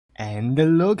And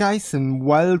hello guys, and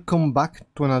welcome back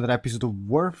to another episode of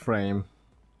Warframe.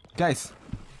 Guys,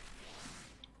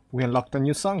 we unlocked a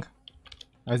new song,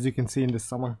 as you can see in the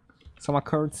summer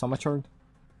chart,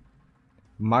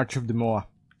 March of the Moa.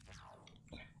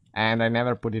 And I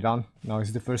never put it on, no,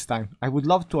 it's the first time. I would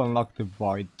love to unlock the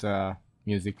Void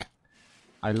music.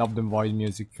 I love the Void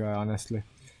music, honestly.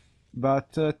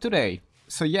 But today,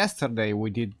 so yesterday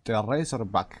we did the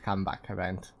Razorback comeback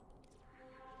event.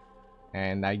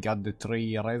 And I got the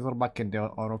 3 Razorback and the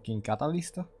Orokin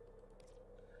Catalyst.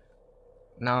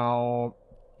 Now,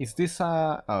 is this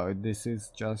a... oh, this is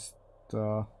just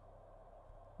a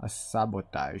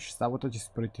Sabotage. Sabotage is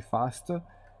pretty fast.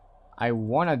 I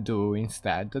wanna do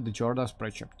instead the Jordan's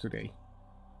Precept today.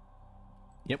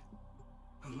 Yep.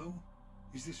 Hello?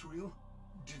 Is this real?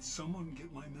 Did someone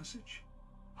get my message?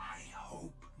 I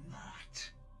hope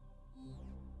not.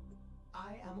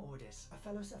 I am Ordis, a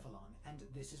fellow Cephalon, and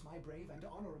this is my brave and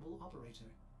honorable operator.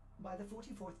 By the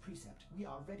 44th precept, we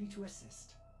are ready to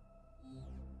assist.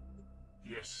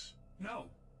 Yes. No.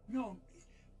 No.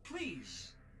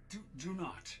 Please. Do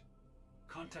not.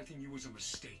 Contacting you was a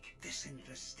mistake. This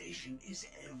infestation is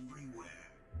everywhere.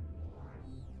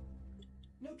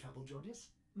 No trouble, Jordis.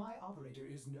 My operator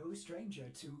is no stranger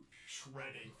to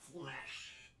Shredding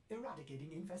flesh.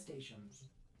 eradicating infestations.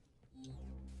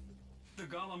 The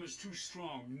golem is too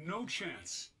strong. No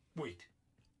chance. Wait.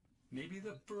 Maybe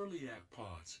the Burliac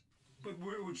pods. But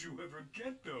where would you ever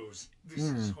get those? This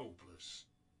is hopeless.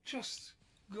 Just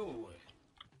go away.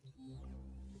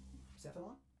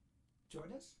 Cephalon?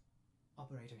 Jordis?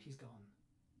 Operator, he's gone.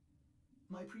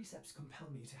 My precepts compel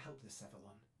me to help this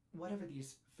Cephalon. Whatever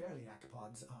these Fairliac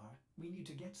pods are, we need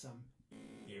to get some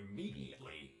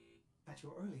immediately. at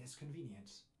your earliest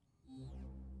convenience.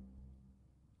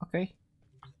 Okay.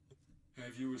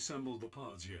 Have you assembled the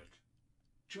pods yet?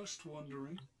 Just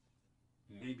wondering.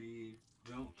 Maybe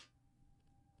don't.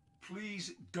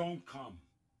 Please don't come.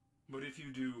 But if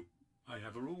you do, I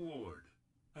have a reward.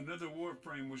 Another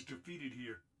Warframe was defeated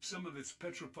here. Some of its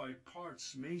petrified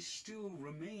parts may still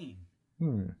remain.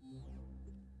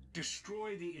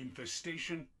 Destroy the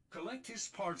infestation, collect his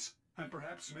parts, and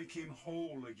perhaps make him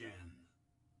whole again.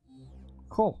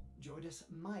 Cool. Jordis,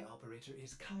 my operator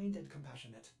is kind and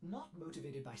compassionate, not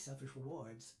motivated by selfish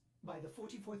rewards. By the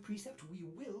 44th precept, we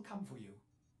will come for you.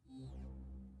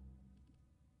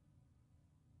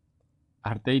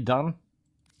 Are they done?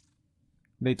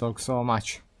 They talk so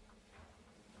much.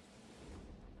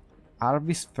 Are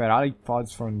these Ferrari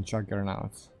pods from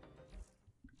Juggernauts?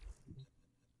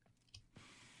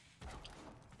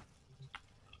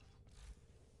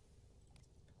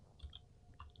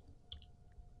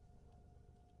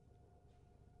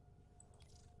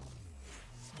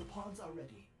 The pods are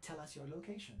ready. Tell us your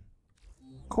location.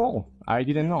 Cool. I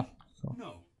didn't know. So.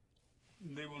 No.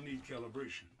 They will need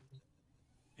calibration.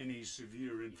 Any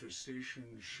severe infestation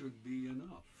should be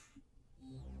enough.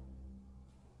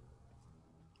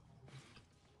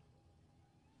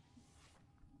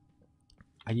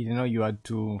 I didn't know you had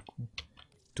to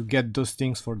get those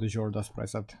things for the Jordan's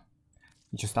Precept.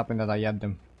 It just happened that I had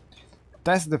them.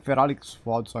 Test the Ferrari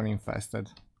pods on infested.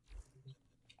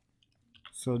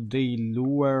 So they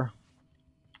lure...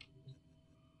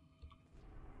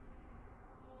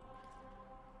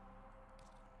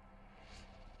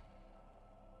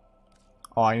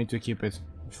 oh, I need to keep it,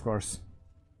 of course.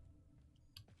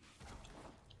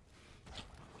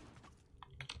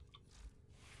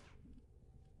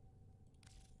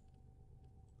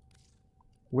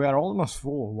 We are almost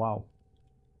full, wow.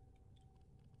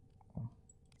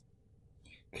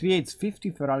 Creates 50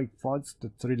 Ferrari pods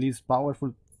that release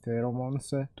powerful pheromones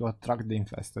to attract the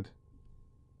infested.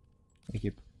 I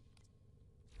keep.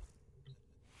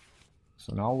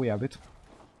 So now we have it.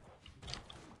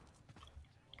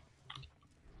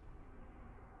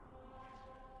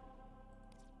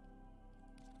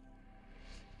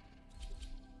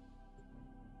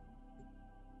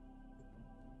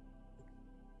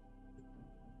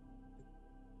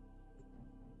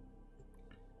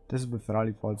 This is the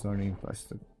Ferrari pods are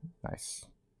infested. Nice.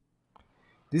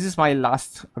 This is my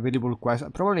last available quest. I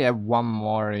probably have one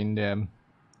more in the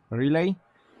relay,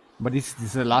 but this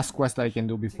is the last quest I can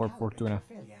do before Fortuna.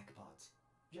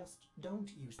 Just don't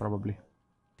use Probably.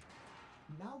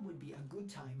 Now would be a good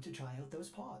time to try out those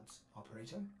pods,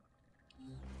 operator.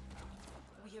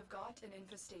 We have got an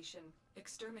infestation.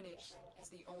 Extermination is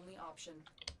the only option.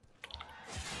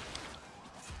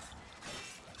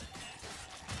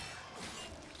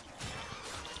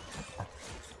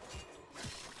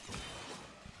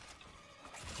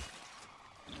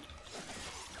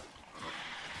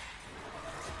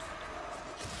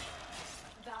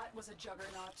 That was a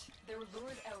Juggernaut. They're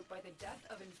lured out by the death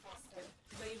of infested.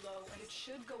 Lay low and it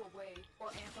should go away, or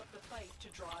amp up the fight to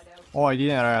draw it out. Oh, I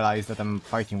didn't realize that I'm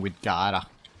fighting with Gara.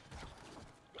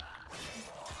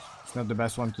 It's not the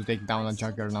best one to take down a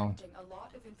Juggernaut. Detecting a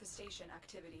lot of infestation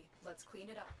activity. Let's clean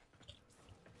it up.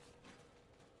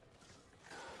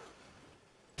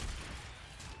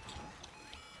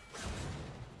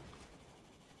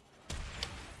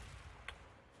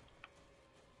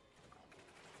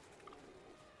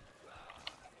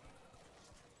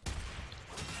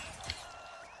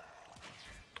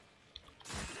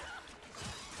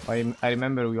 I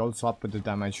remember we also upped the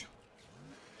damage.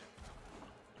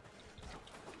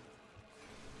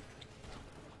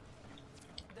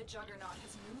 The Juggernaut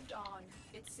has moved on.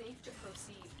 It's safe to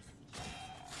proceed.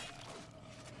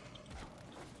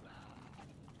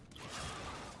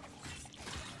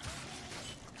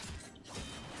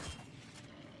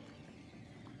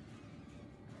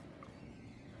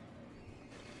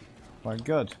 Quite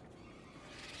good.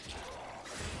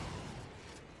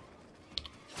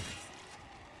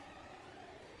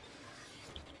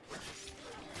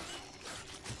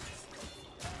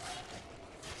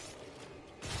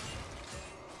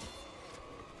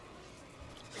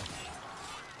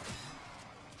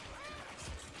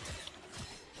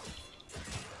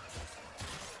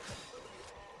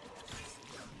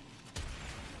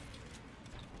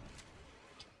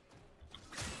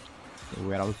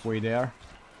 We're halfway there.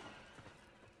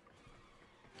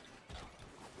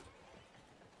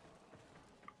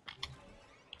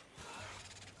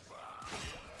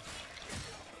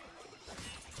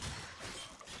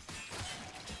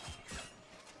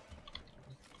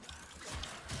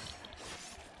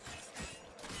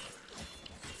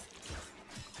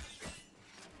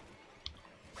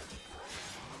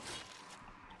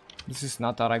 This is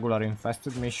not a regular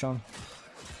infested mission.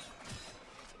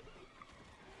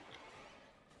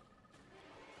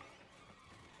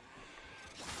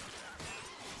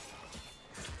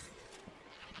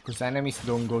 Because enemies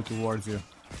don't go towards you,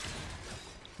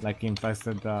 like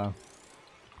infested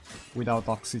without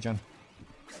oxygen.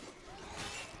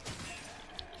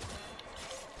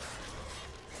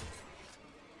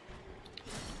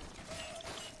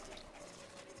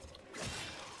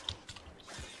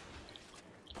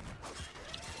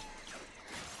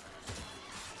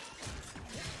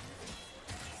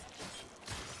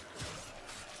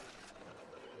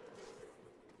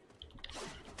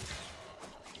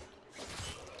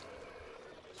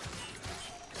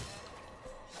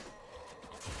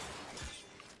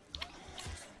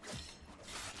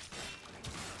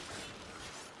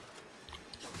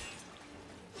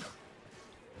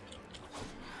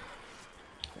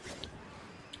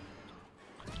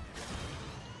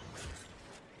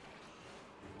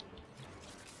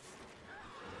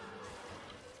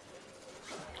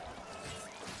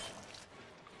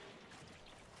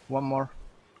 One more.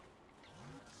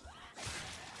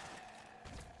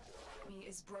 Me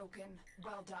is broken.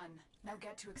 Well done. Now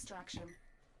get to extraction.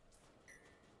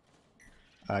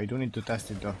 I do need to test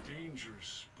it though.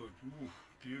 Dangerous, but ooh,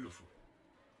 beautiful.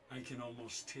 I can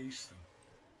almost taste them.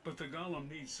 But the golem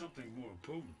needs something more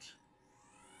potent.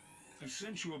 I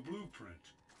sent you a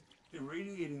blueprint.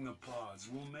 Irradiating the pods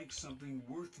will make something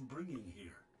worth bringing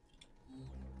here.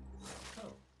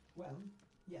 Oh, well,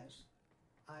 yes.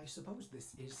 I suppose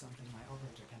this is something my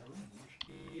operator can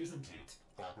arrange, isn't it?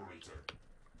 Operator.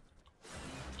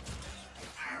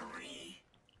 Hurry!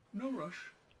 No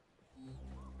rush.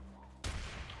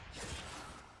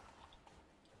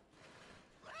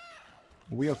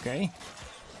 We okay?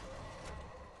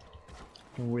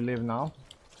 Can we leave now?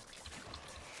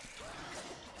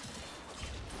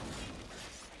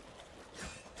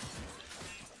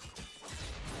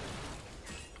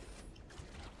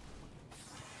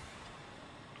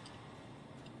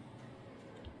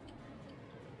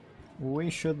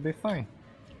 We should be fine.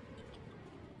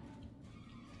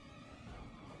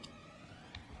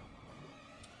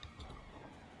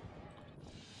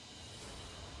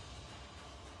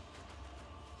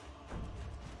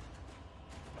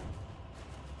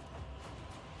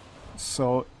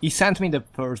 So he sent me the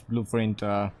first blueprint.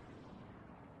 We're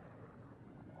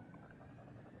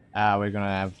gonna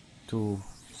have to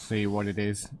see what it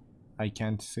is. I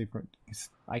can't see.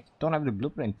 I don't have the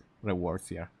blueprint rewards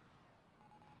here.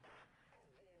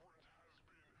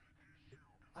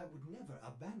 I would never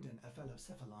abandon a fellow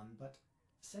Cephalon, but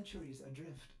centuries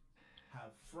adrift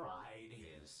Have fried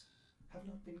his. have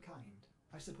not been kind.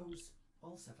 I suppose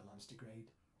all Cephalons degrade,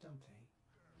 don't they?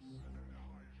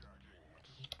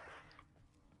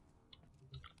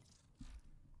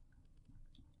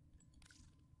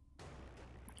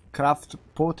 Craft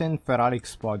potent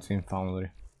ferraric pods in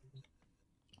foundry.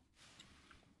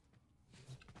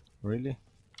 Really?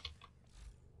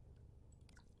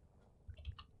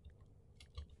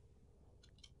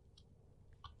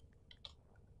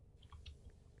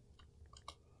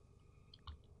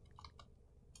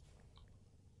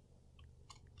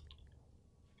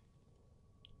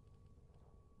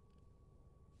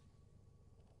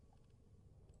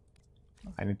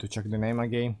 I need to check the name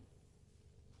again.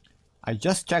 I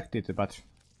just checked it, but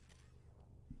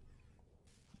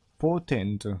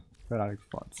potent ferraric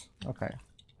pods. Okay.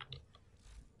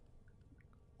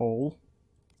 All.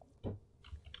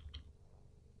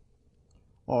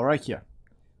 Oh, right here.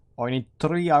 Oh, I need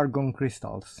 3 argon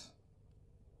crystals.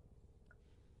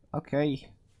 Okay.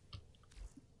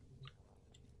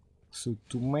 So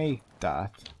to make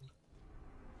that,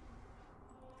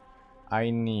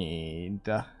 I need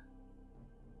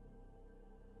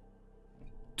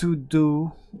to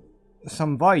do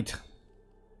some void.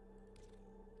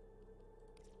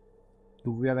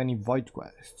 Do we have any void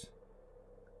quests?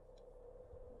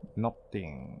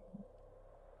 Nothing.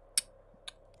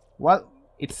 Well,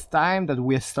 it's time that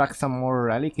we extract some more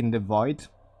relic in the void.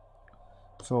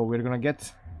 So we're gonna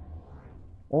get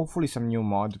hopefully some new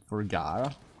mod for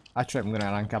Gara. Actually, I'm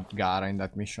gonna rank up Gara in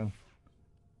that mission.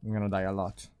 I'm gonna die a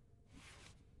lot.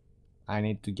 I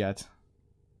need to get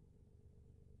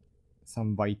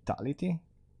some vitality.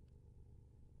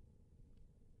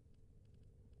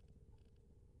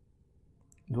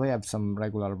 Do I have some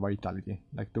regular vitality?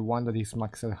 Like the one that is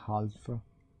maxed at half?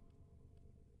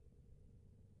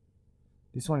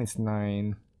 This one is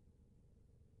 9.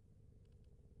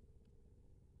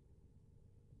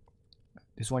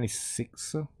 This one is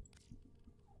 6.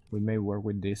 We may work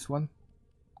with this one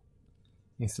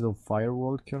instead of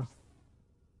Firewalker.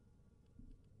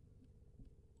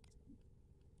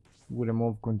 We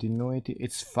remove continuity.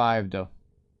 It's 5 though.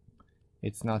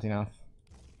 It's not enough.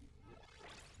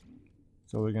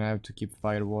 So we're gonna have to keep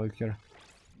Firewalker.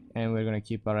 And we're gonna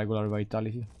keep a regular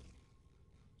vitality.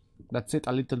 That's it,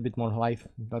 a little bit more life.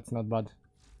 That's not bad.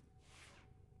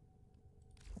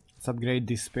 Let's upgrade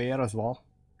Despair as well.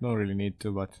 Don't really need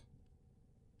to, but...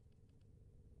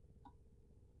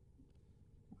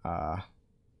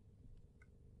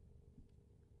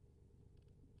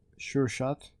 Sure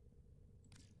shot.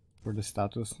 For the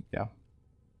status, yeah.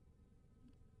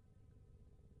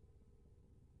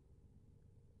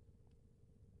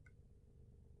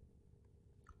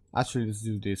 Actually, let's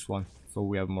do this one, so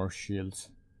we have more shields.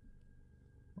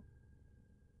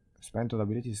 Spent on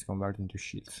abilities convert into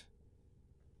shields.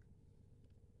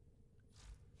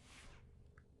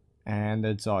 And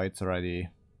that's all, it's already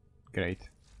great.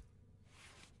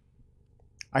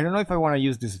 I don't know if I want to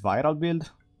use this viral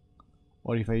build,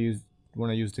 or if I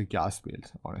want to use the gas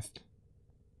build, honestly.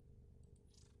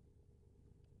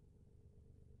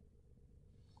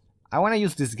 I want to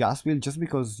use this gas build just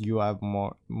because you have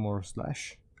more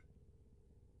slash.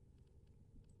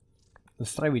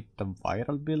 Let's try with the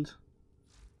viral build.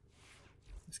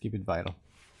 Let's keep it viral.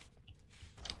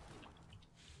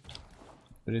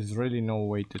 There is really no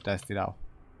way to test it out.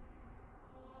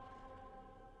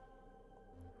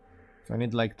 So I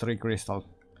need like 3 crystals.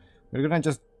 We're gonna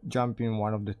just jump in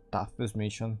one of the toughest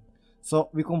missions. So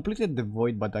we completed the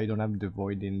void, but I don't have the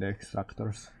void in the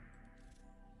extractors.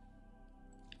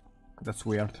 That's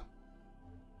weird.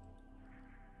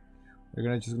 We're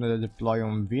gonna deploy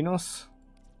on Venus.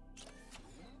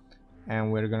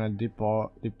 And we're gonna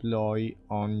deploy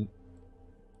on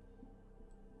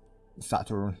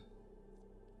Saturn.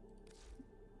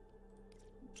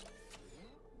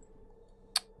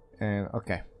 And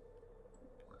okay.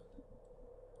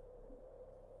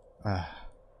 I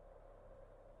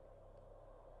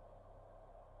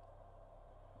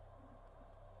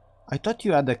thought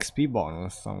you had XP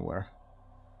bonus somewhere.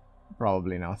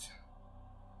 Probably not.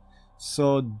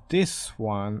 So this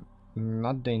one,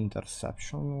 not the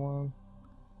interception one.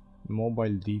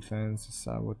 Mobile defense,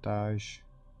 sabotage.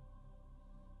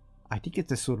 I think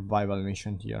it's a survival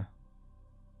mission here.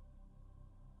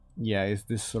 Yeah, it's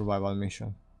this survival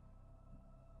mission.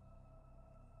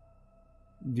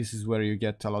 This is where you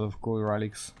get a lot of cool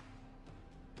relics,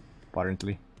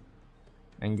 apparently,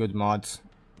 and good mods.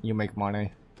 You make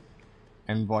money,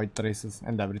 and void traces,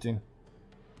 and everything.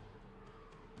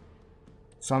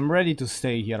 So I'm ready to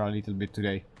stay here a little bit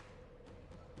today.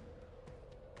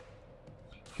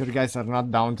 If you guys are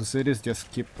not down to see this,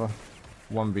 just keep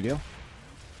one video.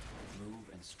 Move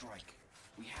and strike.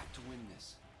 We have to win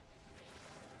this.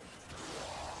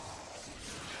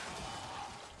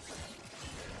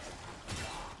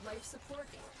 Life support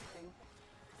thing.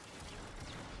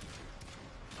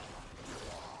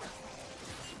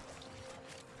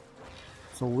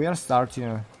 So we are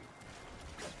starting.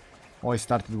 Oh, I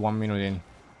started 1 minute in.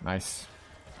 Nice.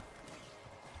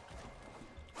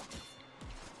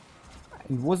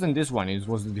 It wasn't this one, it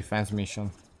was the defense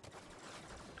mission.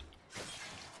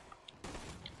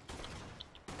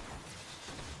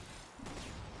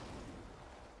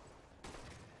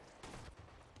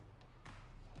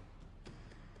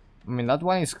 I mean, that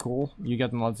one is cool, you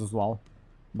get mods as well,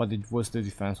 but it was the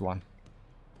defense one.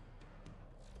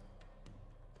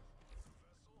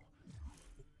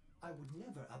 I would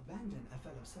never abandon a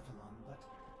fellow Cephalon,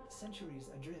 but centuries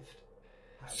adrift.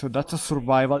 So that's a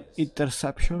survival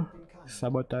interception,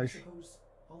 sabotage. I suppose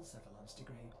all Cephalons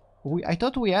degrade. I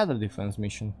thought we had a defense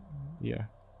mission here.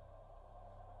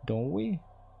 Don't we?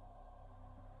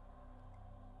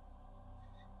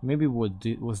 Maybe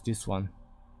it was this one.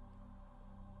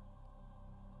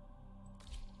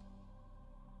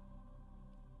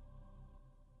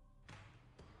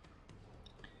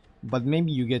 But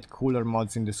maybe you get cooler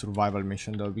mods in the survival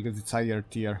mission though, because it's higher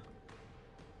tier.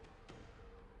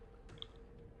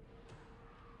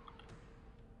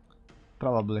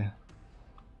 Probably.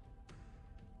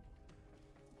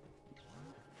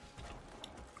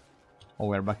 Oh,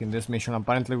 we're back in this mission.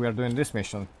 Apparently we are doing this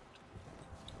mission.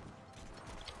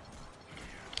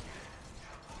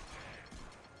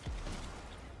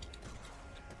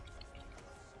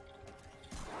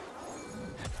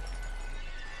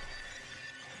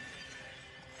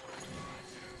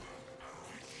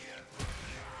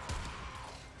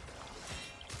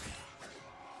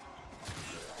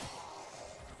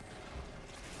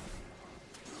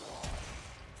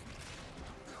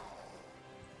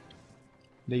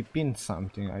 They pinned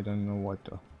something, I don't know what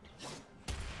though.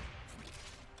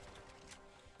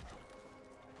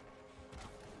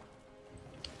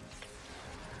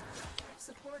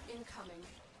 Support incoming.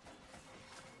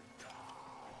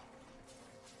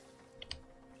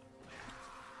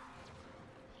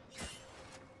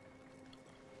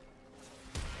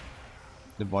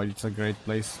 The Void is a great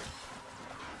place.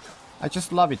 I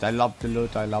just love it, I love the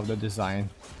loot, I love the design.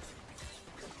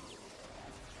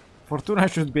 Fortuna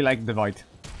should be like the Void.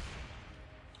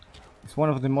 It's one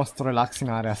of the most relaxing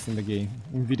areas in the game,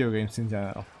 in video games in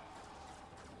general.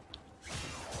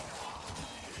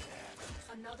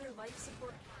 Another life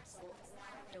support capsule is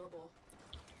available.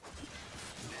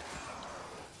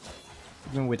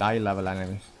 Even with high level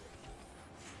enemies.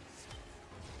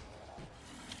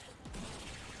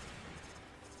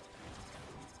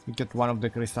 We get one of the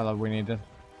crystal that we needed.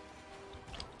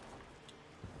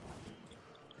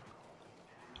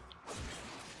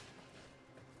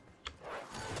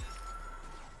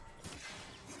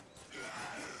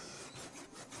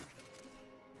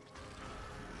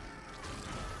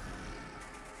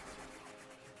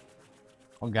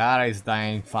 Ogara is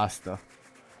dying faster.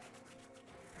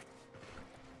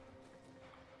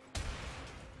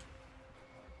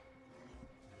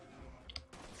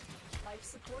 Life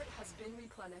support has been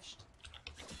replenished.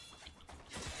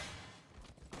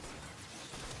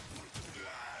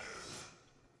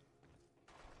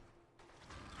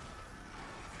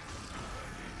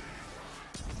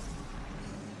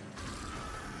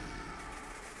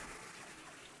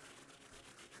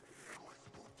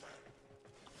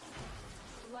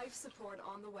 Life support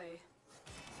on the way.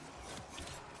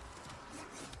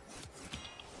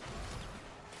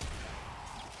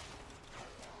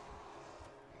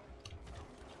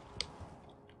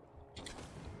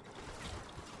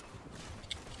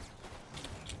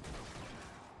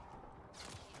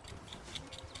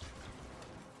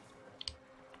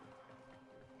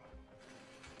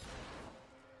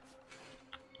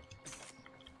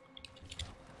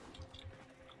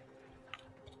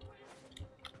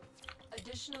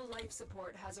 Additional life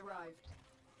support has arrived.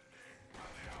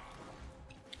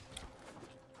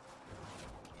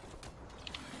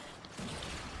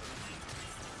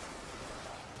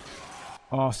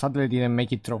 Oh, sadly didn't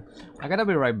make it through. I gotta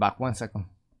be right back, 1 second.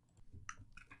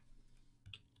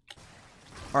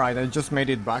 Alright, I just made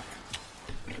it back.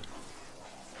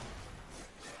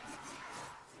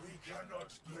 We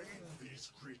cannot blame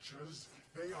these creatures.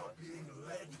 They are being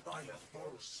led by a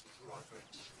false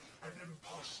prophet, an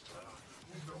impostor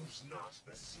who knows not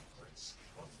the secrets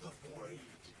of the void.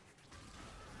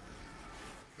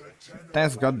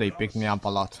 Thanks God they picked me up a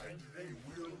lot. And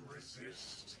they will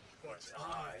resist, but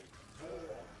I, Thor,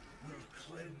 will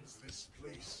cleanse this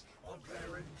place of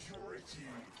their impurity.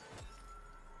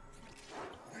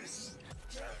 This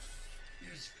death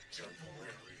is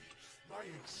temporary. My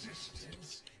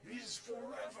existence is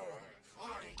forever.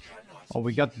 I cannot. Oh,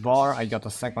 we got Var, I got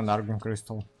a second Argon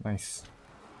Crystal. Nice.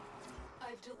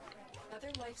 I've delivered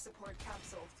another life support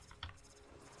capsule.